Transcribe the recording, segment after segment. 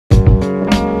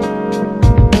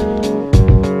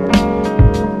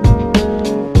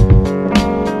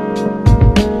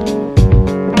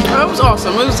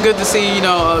awesome. It was good to see, you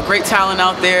know, great talent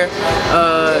out there.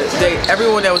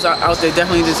 Everyone that was out there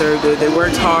definitely deserved it. They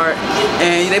worked hard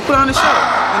and they put on a show.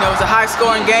 You know, it was a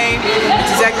high-scoring game.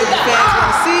 It's exactly what the fans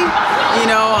want to see, you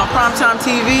know, on primetime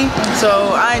TV.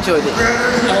 So I enjoyed it.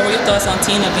 And what were your thoughts on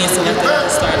Tina being selected at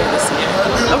the start of this year?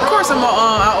 Of course, I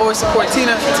always support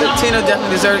Tina. Tina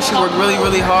definitely deserved it. She worked really,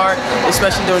 really hard,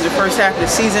 especially during the first half of the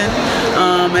season.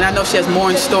 And I know she has more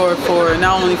in store for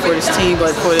not only for this team,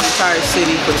 but for the entire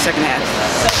city for the second half.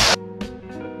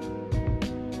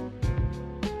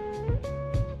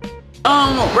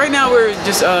 Right now we're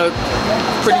just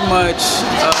pretty much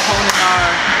honing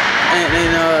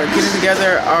getting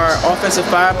together our offensive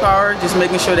firepower, just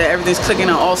making sure that everything's clicking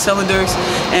on all cylinders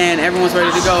and everyone's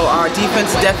ready to go. Our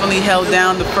defense definitely held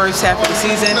down the first half of the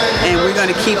season, and we're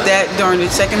going to keep that during the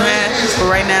second half. But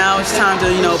right now it's time to,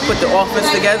 you know, put the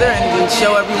offense together and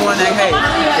show everyone that, hey,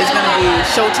 it's going to be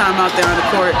showtime out there on the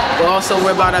court, but also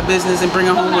we're about our business and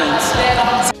bringing home wins.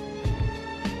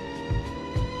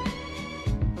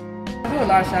 I do a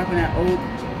lot of shopping at Oak,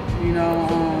 you know,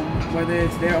 whether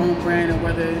it's their own brand or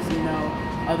whether it's, you know,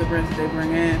 other brands that they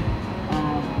bring in.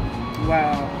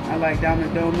 Wow, I like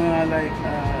Diamond Doma, I like,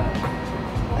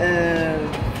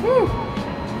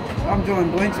 I'm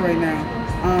drawing blanks right now.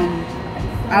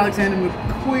 Alexander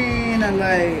McQueen, I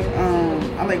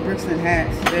like Brixton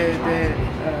hats. Their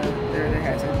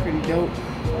hats are pretty dope.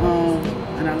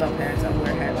 And I love hats. I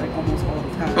wear a hat like almost all the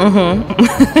time.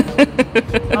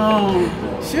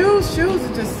 Shoes,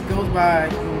 it just goes by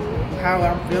how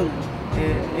I'm feeling.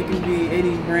 It can be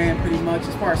any brand pretty much.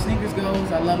 As far as sneakers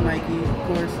goes, I love Nike, of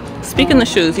course. Speaking of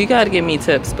shoes, you got to give me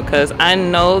tips because I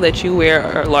know that you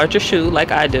wear a larger shoe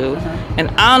like I do, and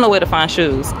I don't know where to find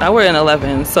shoes. I wear an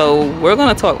 11, so we're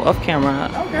going to talk off camera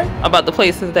about the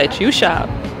places that you shop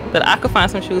that I could find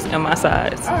some shoes in my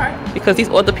size. All right. Because these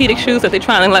orthopedic shoes that they're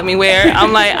trying to let me wear,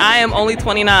 I'm like, I am only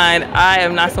 29. I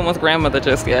am not someone's grandmother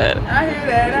just yet. I hear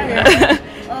that.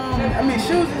 I mean,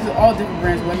 shoes is all different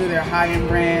brands, whether they're high-end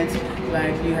brands,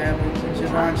 like you have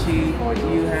Givenchy,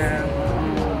 you have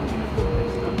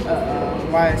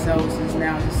YSL, which is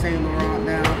now just Saint Laurent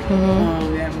now.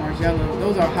 They have Margiela.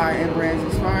 Those are high-end brands.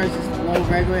 As far as just low,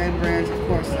 regular-end brands, of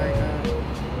course, like,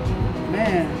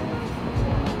 man.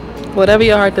 Whatever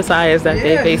your heart desires that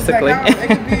day, basically. Like it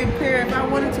could be a pair. If I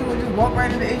wanted to, I would just walk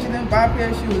right into H&M, buy a pair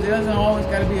of shoes. It doesn't always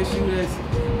got to be a shoe that's,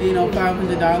 you know,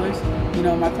 $500. You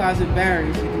know, my closet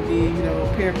varies. It could be, you know, a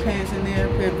pair of pants in there, a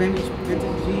pair of vintage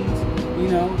jeans, you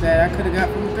know, that I could have got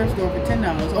from the thrift store for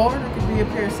 $10. Or it could be a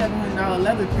pair of $700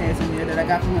 leather pants in there that I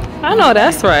got from I know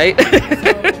that's right. So,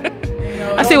 you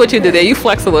know, I see what you did there. You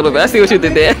flex a little bit. I see what you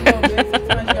did there. Sometimes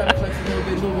you gotta flex a little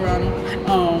bit, move around them.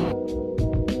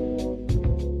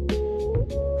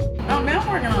 I'm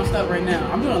working on stuff right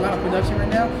now. I'm doing a lot of production right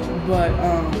now, but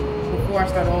before I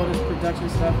start all this production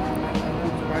stuff on my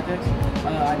projects,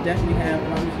 I definitely have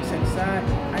my music set aside.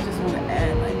 I just want to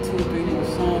add like 2 or 3 new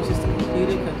songs just to complete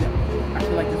it, because I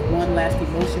feel like there's one last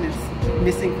emotion that's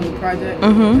missing from the project.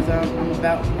 Because I'm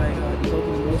about like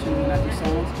evoking emotions when I do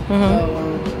songs. So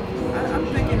I'm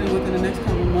thinking that within the next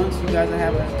couple of months, you guys will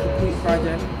have a complete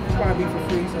project. It'll probably be for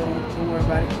free, so don't worry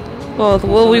about it. Well,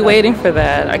 we'll be waiting for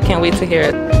that. I can't wait to hear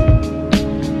it.